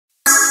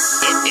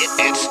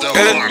It's the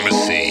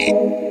pharmacy.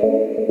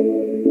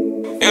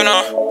 You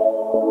know.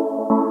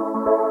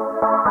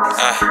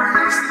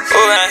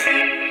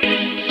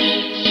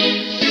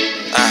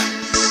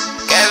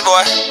 Gas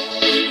boy.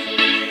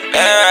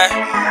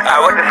 I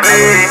was the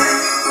slave.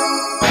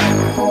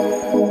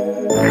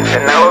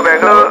 And now we're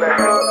back up.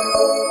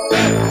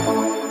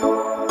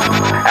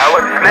 I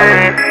was the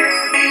slave.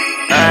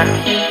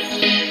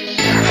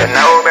 And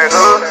now we're back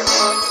up.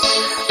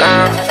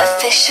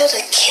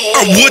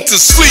 I went to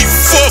sleep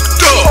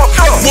fucked up,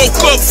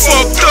 woke up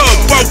fucked up.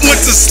 I went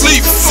to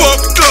sleep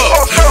fucked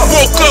up,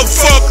 woke up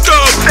fucked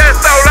up.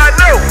 That's all I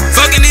know.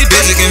 Fucking these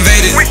bitches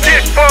invaded. We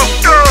get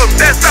fucked up.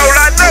 That's all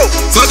I know.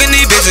 Fucking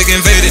these bitches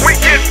invaded. We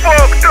get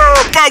fucked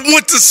up. I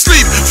went to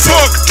sleep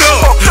fucked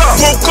up,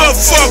 woke up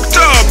fucked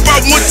up.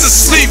 I went to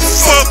sleep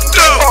fucked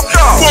up,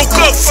 woke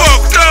up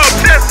fucked up.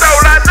 That's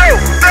all I know.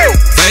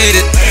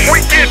 Faded.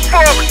 We get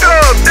fucked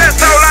up. That's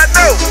all I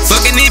know.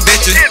 Fucking these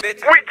bitches.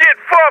 We get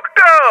fucked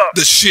up.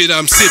 The shit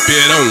I'm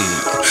sipping on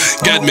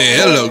got me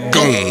hella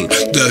gone.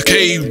 The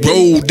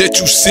K-roll that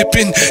you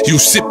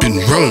sipping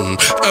wrong.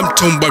 I'm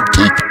talking about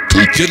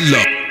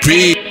yellow,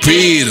 red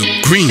or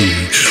green.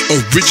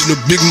 Original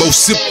Big Mo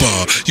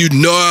sipper, you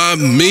know what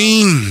I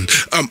mean?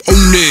 I'm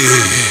on it,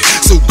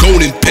 so go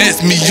and pass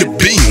me your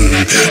bean.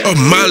 A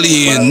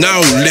Molly and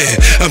all that,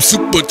 I'm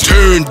super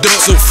turned up,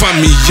 so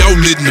find me y'all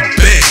in the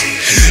back.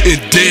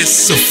 And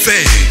that's a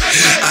fact.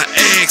 I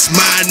asked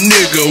my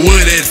nigga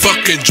where that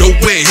fucking Joe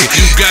at.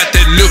 You got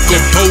that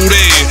liquor pour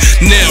that.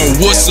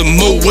 Now what's a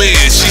moed?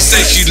 She say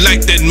she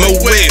like that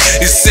moed.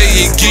 It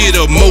say it get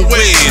a moed.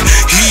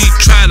 He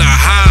try to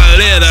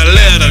holler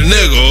at a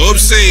nigga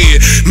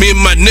upset. Me and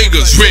my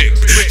niggas wreck.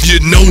 You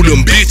know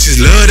them bitches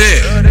love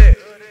that.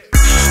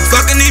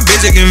 Fucking these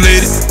bitches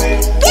invaded.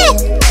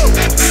 Woo!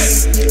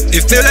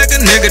 It feel like a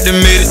nigga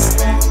admitted.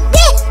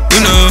 Woo!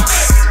 You know.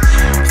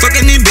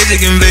 Fucking these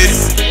bitches invaded.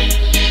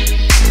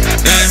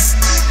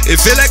 It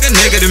feel like a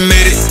nigga that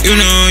made it. You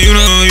know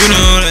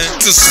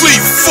that. To sleep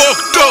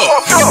fucked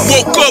up,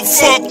 woke up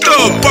fucked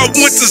up. I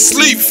went to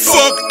sleep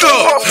fucked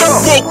up,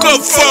 woke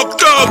up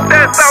fucked up.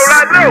 That's all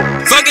I know.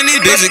 Fucking these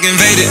bitches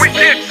invaded. We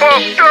get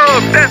fucked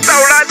up. That's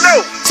all I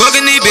know.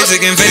 Fucking these bitches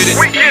invaded.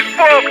 We get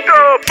fucked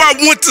up. I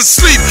went to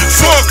sleep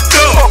fucked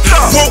up,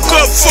 woke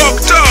up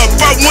fucked up.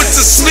 I went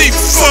to sleep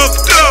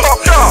fucked up,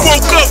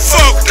 woke up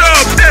fucked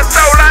up. That's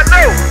all I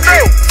know.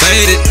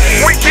 Faded.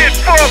 We get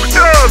fucked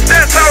up.